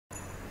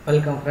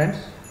Welcome friends,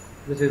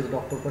 this is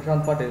Dr.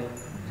 Prashant Patil,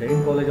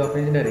 Jain College of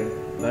Engineering,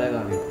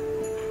 Belagavi.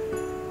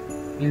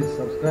 Please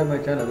subscribe my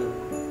channel,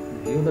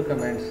 give the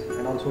comments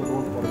and also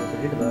don't forget to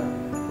hit the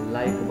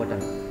like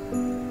button.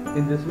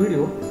 In this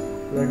video,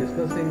 we are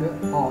discussing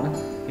on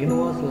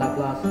inverse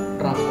Laplace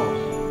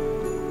transforms.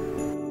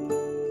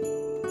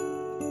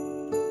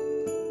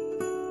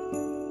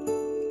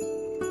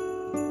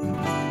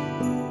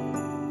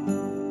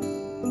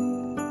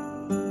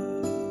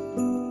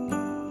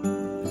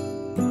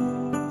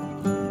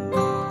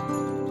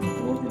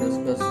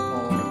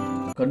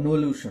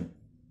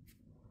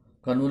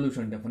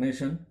 Convolution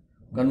definition,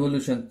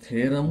 convolution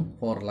theorem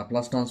for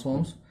Laplace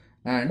transforms,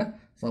 and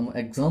some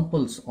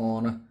examples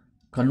on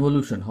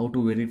convolution, how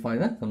to verify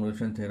the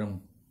convolution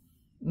theorem.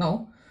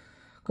 Now,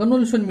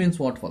 convolution means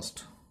what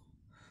first?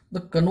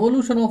 The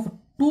convolution of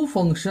two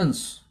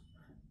functions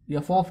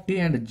f of t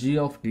and g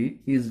of t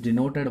is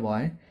denoted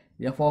by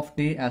f of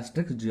t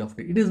asterisk g of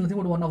t. It is nothing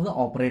but one of the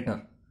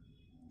operator,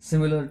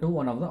 similar to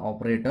one of the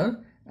operator,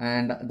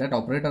 and that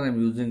operator I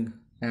am using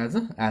as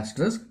a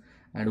asterisk,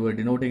 and we are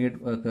denoting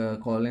it,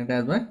 calling it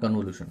as by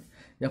convolution.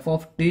 F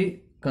of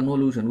t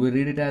convolution, we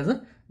read it as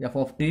a f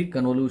of t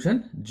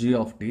convolution g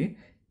of t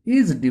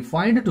is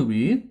defined to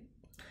be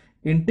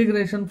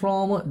integration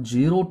from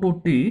 0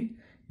 to t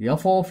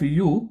f of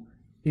u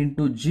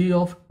into g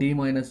of t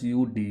minus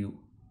u du.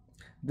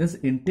 This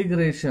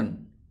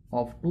integration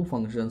of two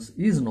functions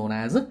is known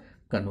as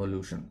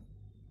convolution.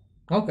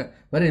 Okay,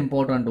 very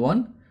important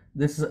one.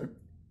 This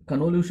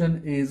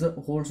convolution is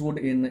holds good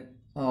in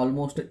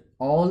almost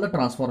all the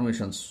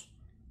transformations,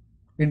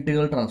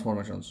 integral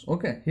transformations.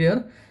 Okay,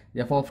 here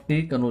f of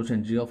t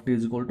convolution g of t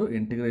is equal to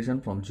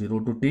integration from 0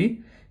 to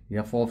t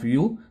f of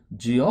u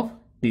g of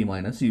t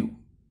minus u,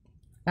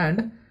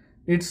 and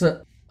its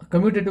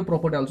commutative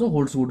property also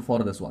holds good for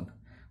this one.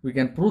 We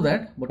can prove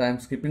that, but I am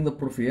skipping the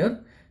proof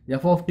here.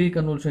 F of t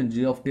convolution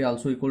g of t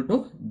also equal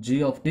to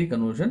g of t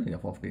convolution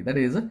f of t, that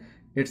is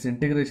its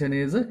integration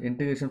is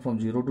integration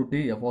from 0 to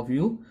t f of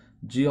u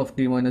g of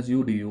t minus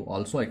u du.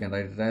 Also I can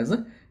write it as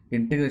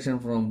integration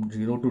from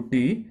 0 to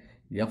t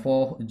f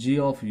of g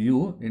of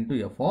u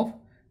into f of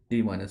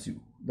t minus u.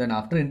 Then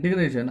after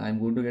integration I am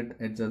going to get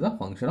it as a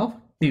function of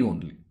t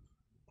only.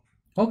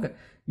 Okay,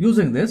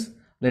 using this,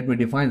 let me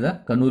define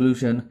the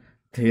convolution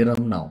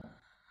theorem now.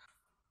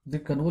 The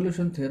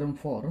convolution theorem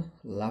for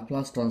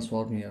Laplace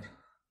transform here.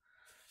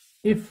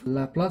 If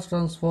Laplace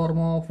transform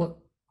of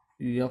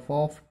f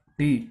of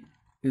t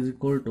is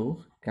equal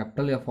to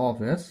capital F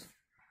of s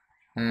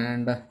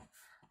and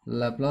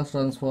Laplace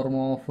transform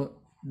of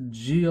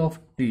g of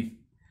t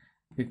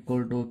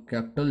equal to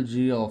capital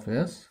G of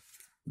s,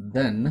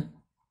 then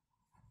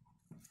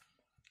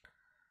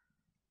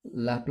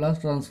Laplace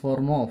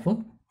transform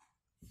of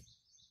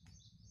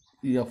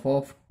f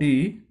of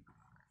t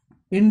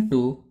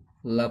into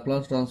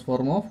Laplace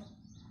transform of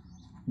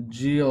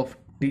g of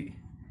t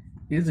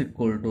is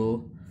equal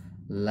to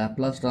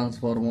Laplace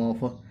transform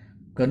of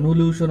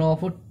convolution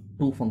of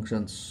two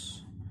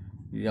functions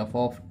f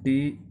of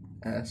t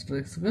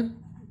asterisk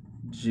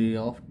g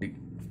of t.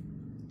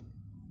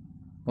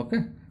 Okay,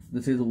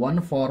 this is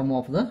one form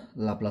of the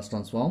Laplace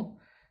transform.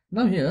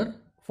 Now here,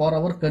 for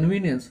our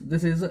convenience,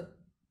 this is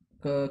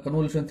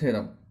convolution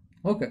theorem.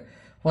 Okay,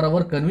 for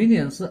our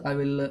convenience I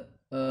will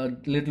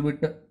little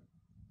bit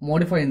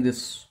modify in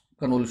this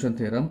convolution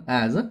theorem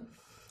as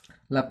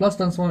Laplace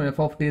transform f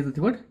of t is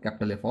equal to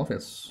capital F of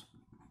s.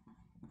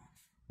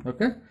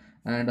 Okay,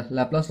 and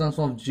Laplace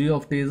transform of g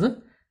of t is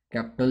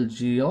capital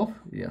G of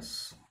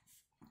s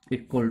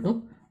equal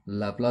to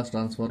Laplace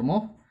transform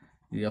of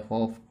f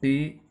of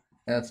t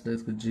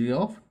asterisk g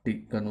of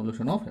t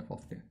convolution of f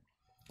of t.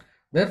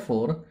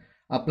 Therefore,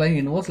 applying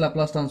inverse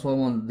Laplace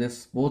transform on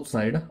this both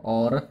side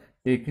or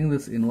taking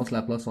this inverse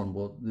Laplace on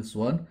both this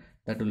one,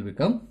 that will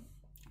become,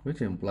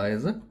 which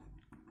implies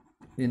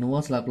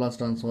inverse Laplace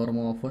transform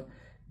of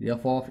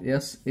f of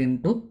s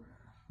into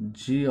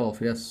g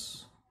of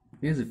s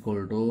is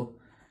equal to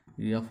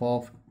f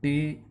of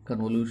t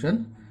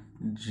convolution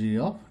g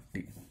of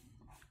t.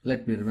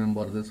 Let me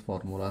remember this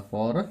formula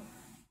for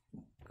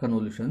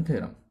convolution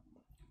theorem.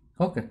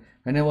 Okay,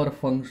 whenever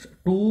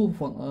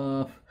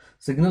two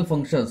signal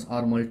functions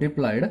are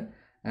multiplied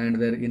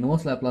and their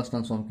inverse Laplace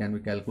transform can be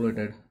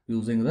calculated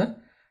using the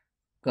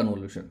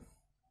convolution.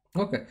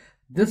 Okay,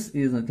 this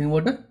is nothing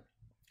but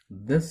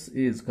this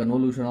is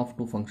convolution of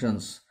two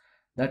functions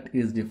that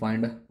is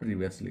defined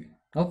previously.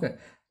 Okay,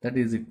 that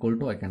is equal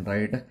to, I can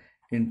write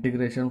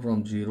integration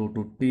from 0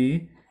 to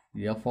t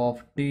f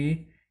of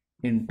t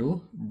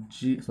into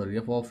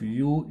f of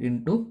u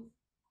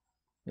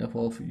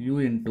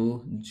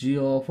into g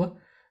of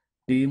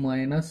t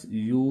minus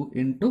u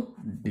into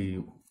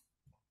du.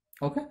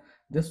 Okay,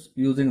 just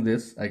using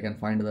this I can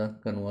find the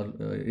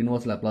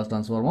inverse Laplace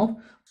transform of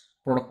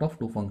product of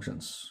two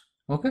functions.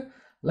 Okay,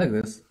 like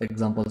this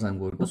examples I am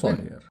going to solve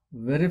here.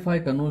 Verify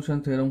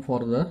convolution theorem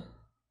for the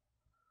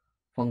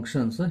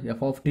functions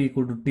f of t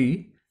equal to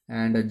t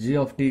and g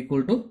of t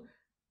equal to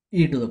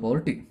e to the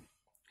power t.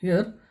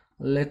 Here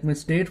let me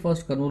state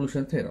first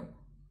convolution theorem,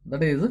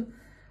 that is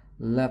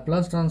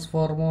Laplace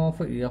transform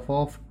of f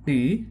of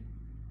t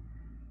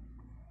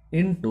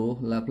into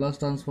Laplace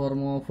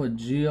transform of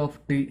g of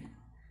t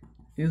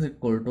is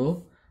equal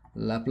to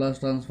Laplace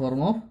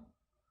transform of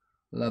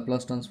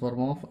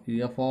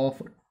f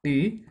of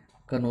t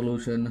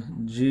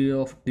convolution g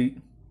of t.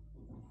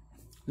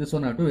 This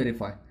one I have to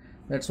verify.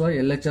 That's why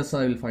LHS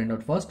I will find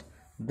out first,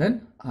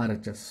 then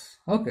RHS.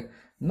 Okay.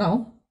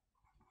 Now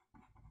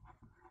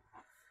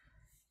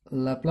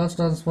Laplace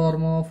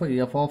transform of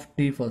f of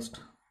t first.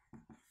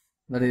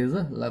 That is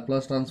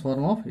Laplace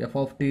transform of f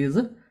of t is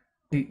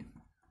t.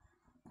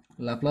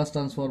 Laplace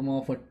transform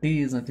of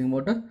t is nothing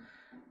but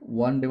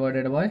 1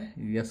 divided by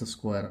s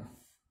square.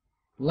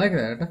 Like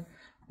that,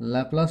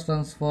 Laplace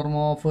transform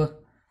of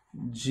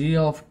g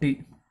of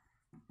t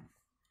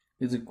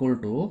is equal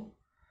to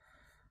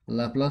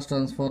Laplace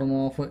transform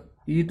of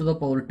e to the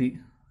power t.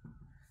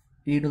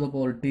 E to the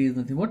power t is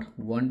nothing but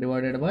 1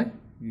 divided by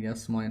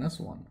s minus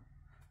 1.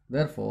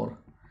 Therefore,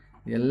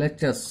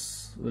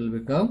 LHS will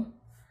become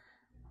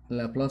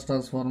Laplace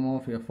transform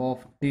of f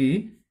of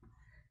t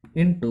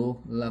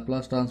into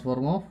Laplace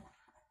transform of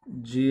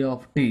g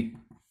of t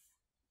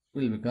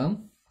will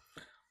become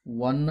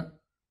 1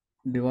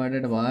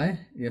 divided by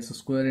s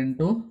square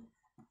into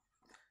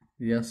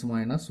s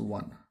minus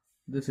 1.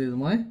 This is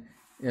my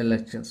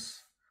LHS.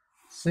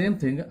 Same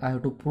thing I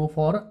have to prove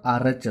for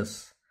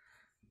RHS,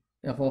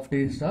 f of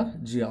t star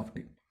g of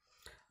t.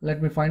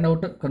 Let me find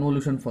out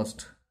convolution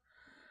first.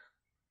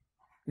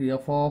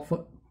 F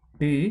of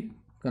t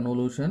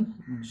convolution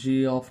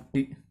g of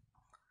t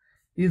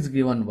is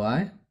given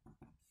by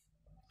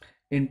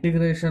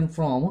integration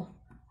from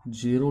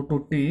 0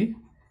 to t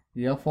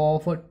f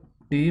of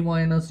t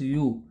minus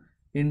u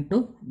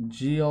into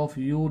g of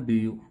u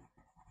du.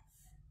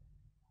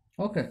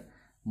 Okay,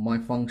 my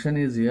function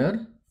is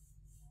here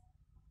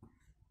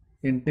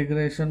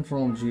integration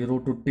from 0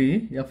 to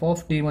t f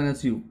of t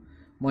minus u.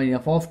 My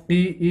f of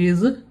t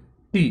is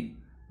t,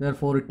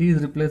 therefore t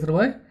is replaced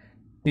by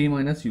t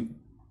minus u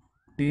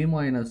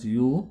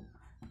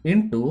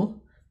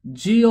into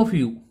g of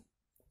u.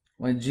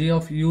 My g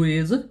of u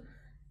is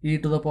e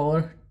to the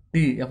power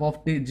t. F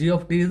of t, g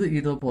of t is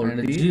e to the power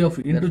and t. G of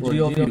into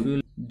g of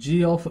u.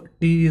 G of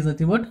t is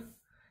nothing but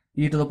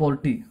e to the power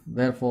t.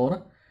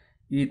 Therefore,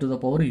 e to the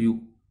power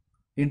u.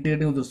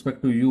 Integrating with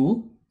respect to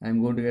u, I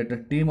am going to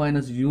get t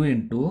minus u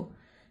into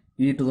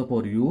e to the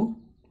power u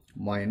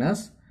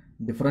minus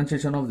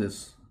differentiation of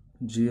this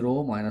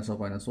 0 minus of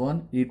minus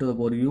 1 e to the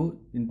power u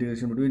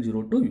integration between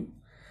 0 to u.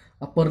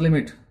 Upper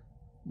limit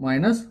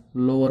minus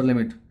lower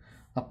limit.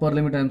 Upper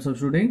limit I am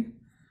substituting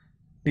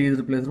t is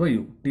replaced by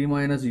u. T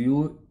minus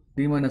u,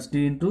 t minus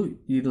t into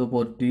e to the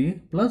power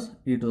t plus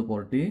e to the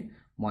power t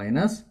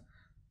minus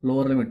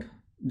lower limit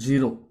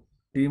 0.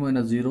 T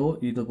minus 0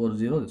 e to the power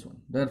 0, this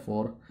one.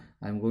 Therefore,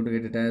 I am going to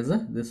get it as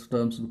this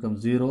terms become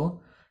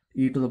 0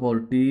 e to the power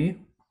t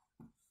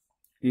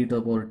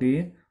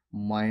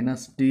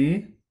minus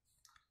t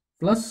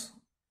plus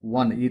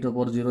 1 e to the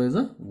power 0 is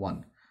a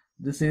 1.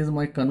 This is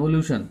my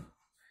convolution.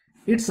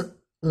 Its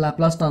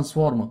Laplace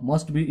transform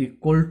must be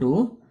equal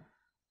to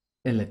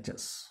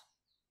LHS.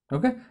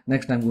 Okay,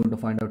 next I am going to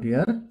find out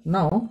here.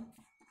 Now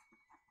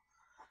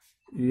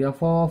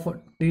f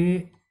of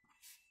t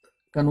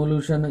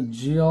convolution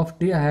g of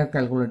t I have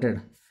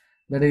calculated,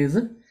 that is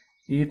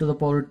e to the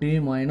power t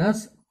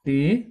minus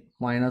t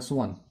minus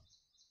 1.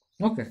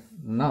 Okay,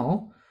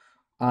 now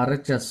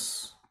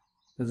RHS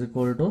is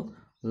equal to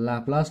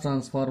Laplace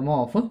transform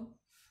of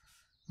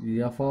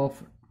f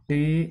of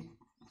t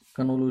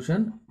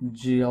convolution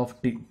g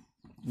of t,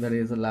 that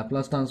is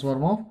Laplace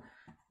transform of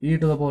e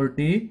to the power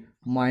t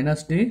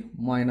minus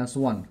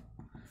 1.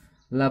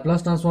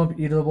 Laplace transform of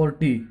e to the power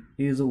t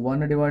is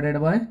 1 divided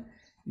by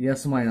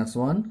s minus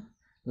 1.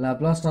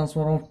 Laplace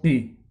transform of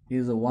t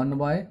is 1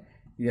 by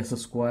s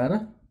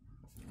square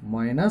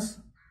minus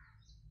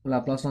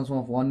Laplace transform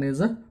of 1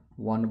 is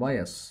 1 by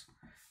s,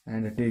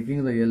 and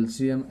taking the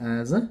LCM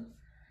as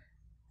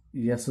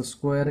s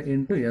square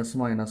into s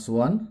minus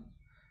 1.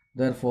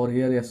 Therefore,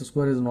 here s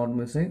square is not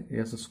missing,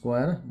 s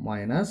square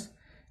minus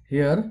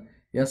here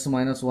s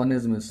minus 1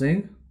 is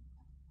missing,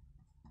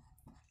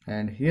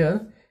 and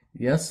here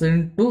s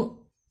into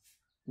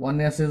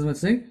 1s is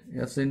missing,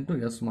 s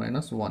into s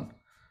minus 1.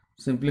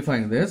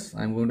 Simplifying this,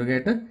 I am going to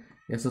get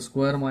s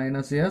square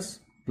minus s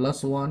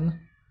plus 1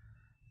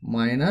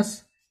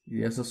 minus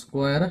s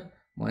square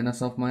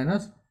minus of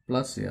minus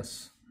plus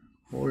s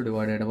whole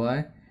divided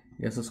by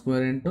s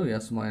square into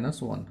s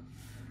minus 1.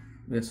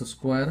 S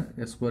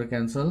square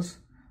cancels,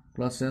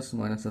 plus s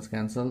minus s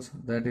cancels,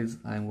 that is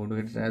I am going to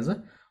get it as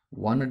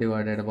 1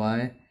 divided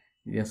by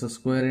s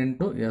square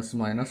into s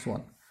minus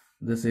 1.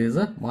 This is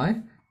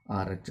my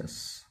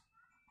RHS.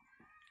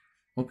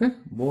 Okay,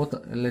 both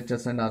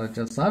LHS and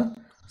RHS are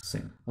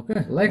same.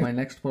 Okay, like my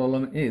next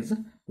problem is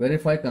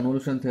verify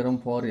convolution theorem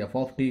for f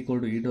of t equal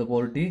to e to the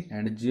power t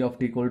and g of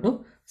t equal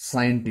to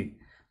sin t.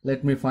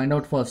 Let me find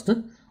out first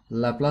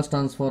Laplace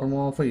transform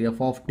of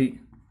f of t,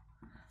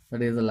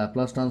 that is the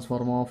Laplace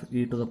transform of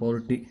e to the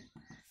power t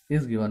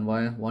is given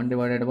by 1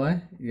 divided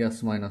by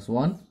s minus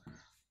 1,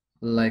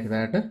 like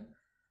that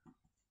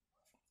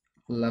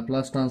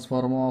Laplace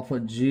transform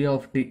of g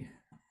of t,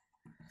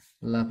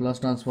 Laplace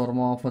transform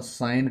of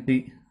sin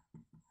t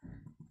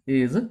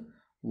is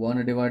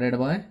 1 divided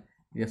by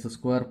s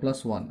square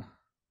plus 1.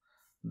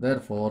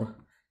 Therefore,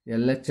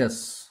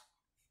 LHS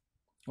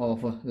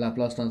of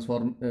Laplace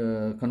transform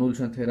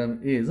convolution theorem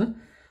is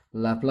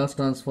Laplace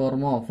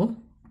transform of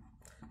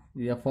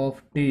f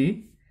of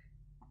t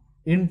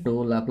into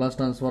Laplace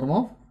transform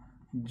of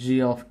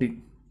g of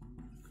t,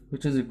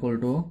 which is equal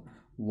to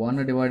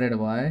 1 divided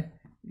by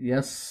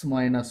s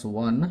minus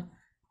 1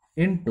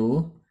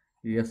 into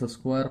s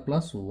square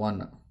plus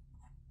 1.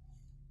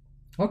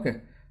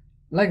 Okay,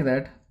 like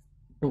that.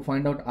 To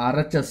find out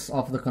RHS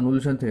of the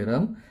convolution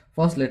theorem,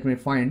 first let me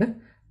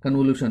find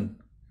convolution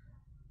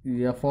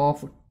f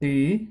of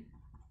t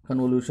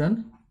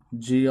convolution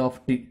g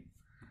of t,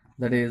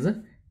 that is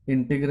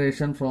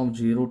integration from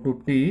 0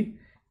 to t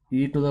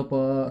e to the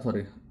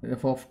power,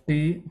 f of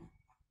t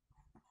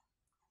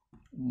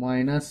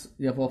minus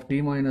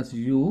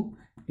u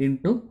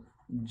into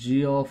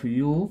g of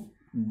u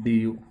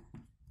du.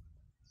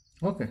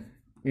 Okay,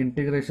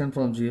 integration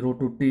from 0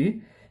 to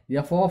t,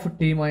 f of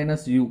t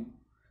minus u,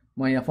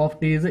 my f of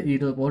t is e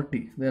to the power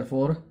t,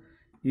 therefore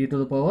e to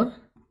the power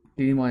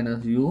t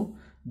minus u,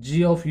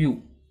 g of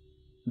u,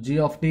 g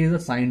of t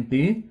is sin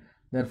t,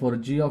 therefore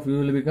g of u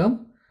will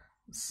become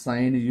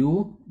sin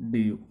u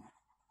du.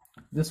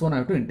 This one I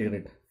have to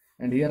integrate,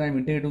 and here I am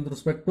integrating with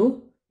respect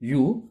to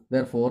u,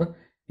 therefore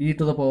e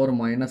to the power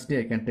minus t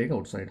I can take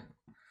outside.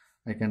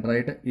 I can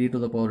write e to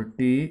the power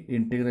t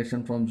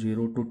integration from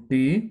 0 to t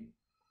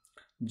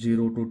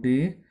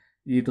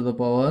e to the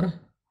power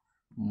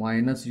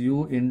minus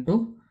u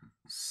into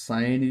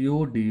sin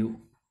u du.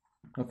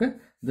 Okay,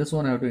 this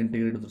one I have to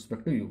integrate with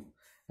respect to u,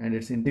 and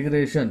its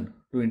integration,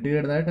 to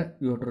integrate that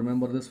you have to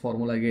remember this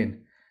formula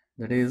again,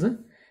 that is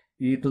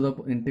e to the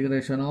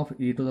integration of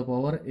e to the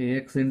power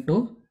ax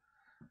into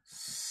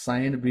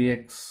sin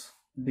bx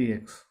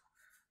dx,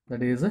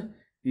 that is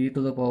e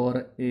to the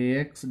power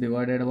ax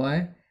divided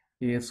by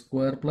a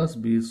square plus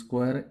b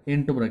square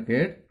into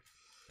bracket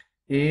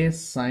a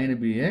sin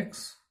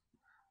bx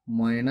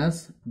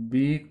minus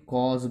b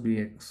cos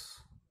bx.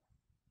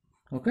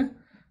 Okay,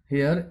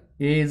 here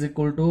a is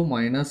equal to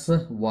minus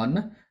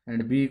 1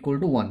 and b equal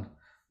to 1,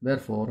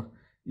 therefore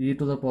e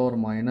to the power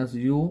minus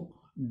u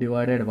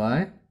divided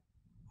by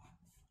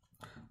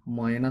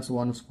minus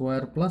 1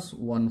 square plus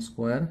 1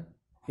 square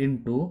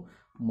into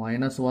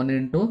minus 1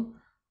 into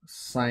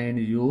sin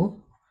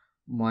u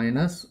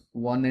minus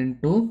 1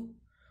 into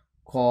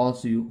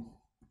cos u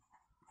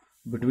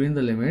between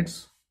the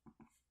limits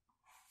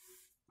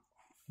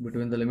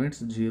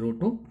 0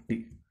 to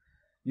t.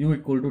 U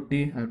equal to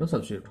t I have to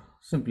substitute.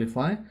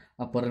 Simplify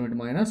upper limit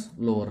minus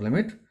lower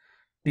limit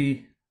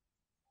t.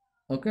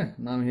 Okay,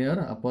 now here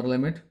upper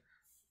limit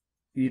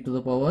e to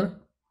the power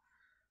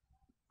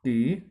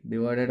t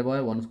divided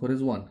by 1 square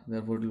is 1,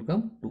 therefore it will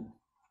come 2,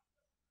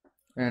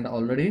 and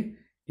already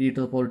e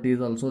to the power t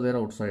is also there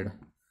outside.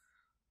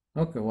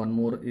 Okay, one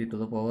more e to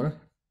the power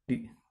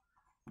t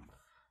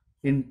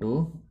into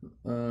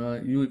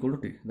u equal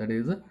to t, that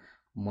is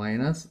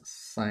minus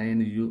sin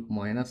u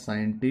minus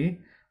sin t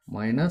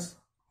minus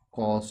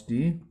cos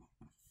t,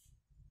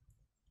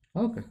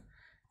 okay,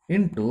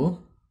 into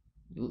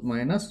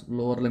minus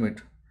lower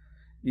limit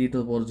e to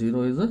the power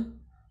 0 is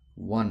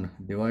 1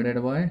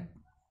 divided by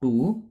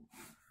 2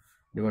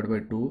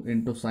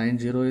 into sin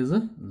 0 is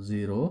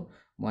 0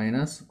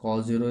 minus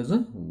cos 0 is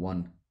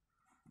 1.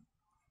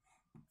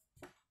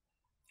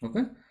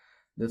 Okay,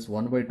 this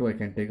 1 by 2 I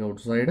can take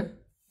outside,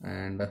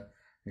 and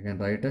I can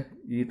write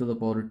e to the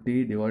power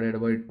t divided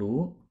by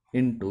 2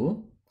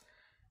 into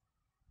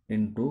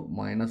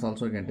minus,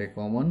 also I can take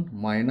common,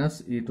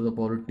 minus e to the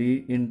power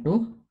t into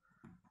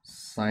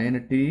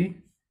sin t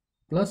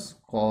plus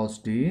cos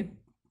t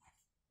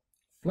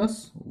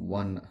plus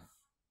 1.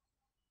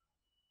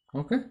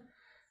 Okay,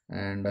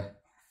 and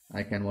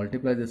I can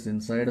multiply this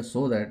inside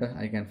so that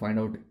I can find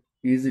out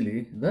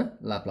easily the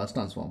Laplace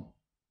transform.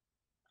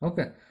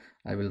 Okay,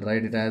 I will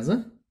write it as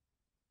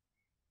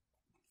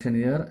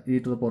here e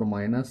to the power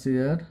minus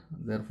here,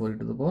 therefore e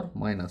to the power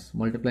minus,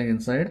 multiplying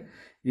inside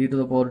e to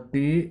the power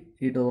t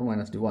e to the power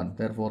minus t 1,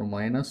 therefore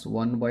minus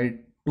 1 by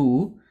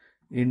 2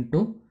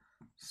 into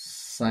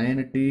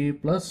sin t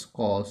plus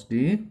cos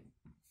t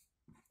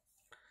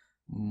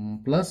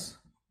plus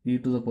e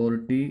to the power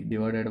t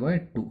divided by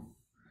 2.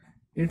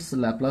 Its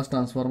Laplace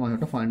transform I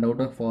have to find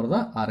out for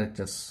the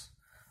RHS.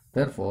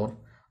 Therefore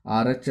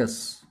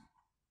RHS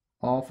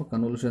of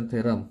convolution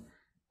theorem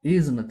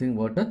is nothing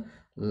but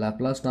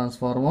Laplace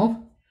transform of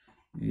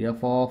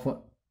f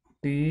of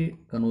t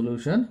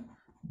convolution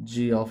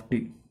g of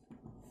t.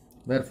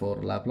 Therefore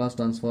Laplace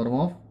transform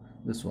of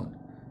this one,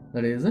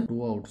 that is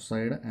 2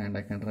 outside, and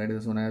I can write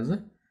this one as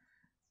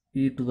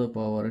e to the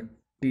power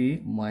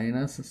t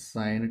minus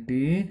sin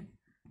t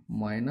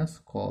minus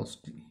cos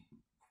t,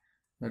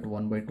 that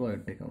 1 by 2 I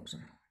will take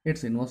outside.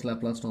 Its inverse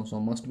Laplace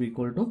transform must be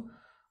equal to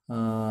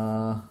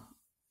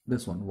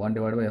this one, 1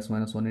 divided by s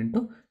minus 1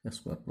 into s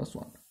square plus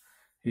 1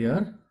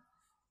 here,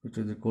 which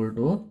is equal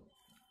to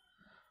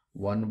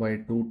 1 by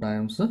 2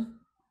 times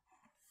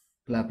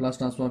Laplace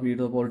transform of e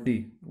to the power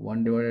t,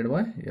 1 divided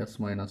by s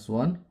minus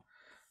 1.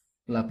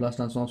 Laplace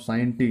transform of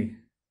sin t,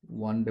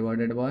 1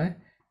 divided by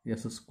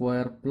s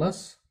square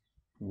plus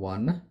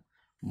 1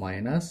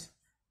 minus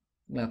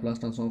Laplace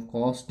transform of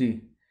cos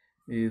t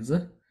is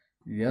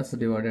s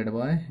divided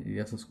by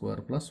s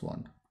square plus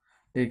 1.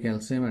 Take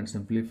LCM and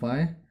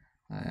simplify.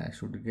 I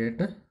should get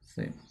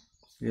same.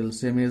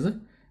 LCM is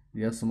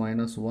s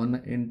minus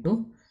 1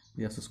 into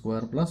s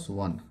square plus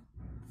 1.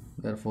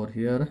 Therefore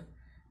here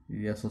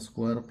s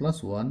square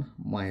plus 1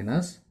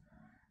 minus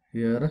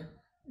here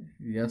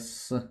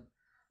s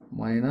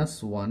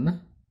minus 1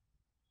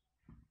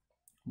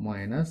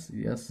 minus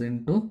s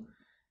into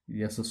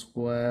s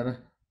square,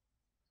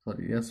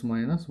 sorry, s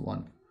minus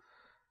 1.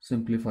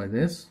 Simplify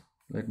this.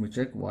 Let me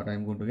check what I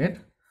am going to get.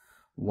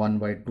 1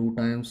 by 2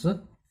 times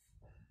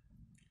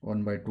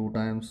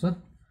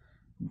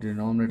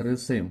denominator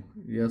is same,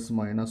 s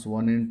minus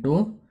 1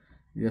 into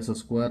s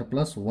square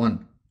plus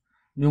 1.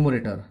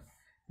 Numerator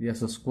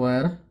s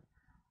square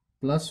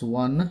plus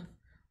 1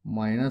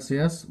 minus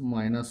s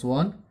minus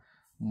 1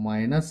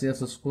 minus s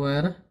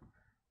square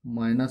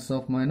minus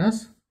of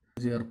minus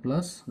here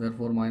plus,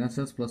 therefore minus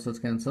s plus s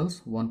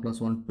cancels, 1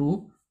 plus 1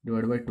 2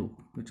 divided by 2,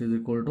 which is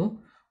equal to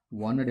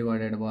 1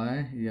 divided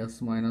by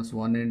s minus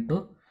 1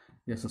 into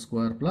s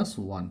square plus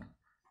 1.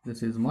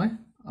 This is my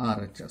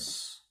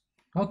RHS.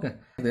 Okay,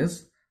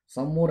 this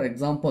some more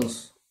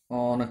examples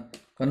on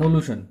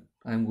convolution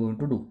I am going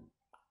to do.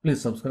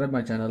 Please subscribe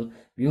my channel,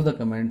 view the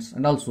comments,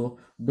 and also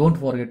don't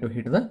forget to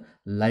hit the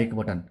like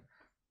button.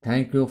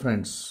 Thank you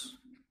friends.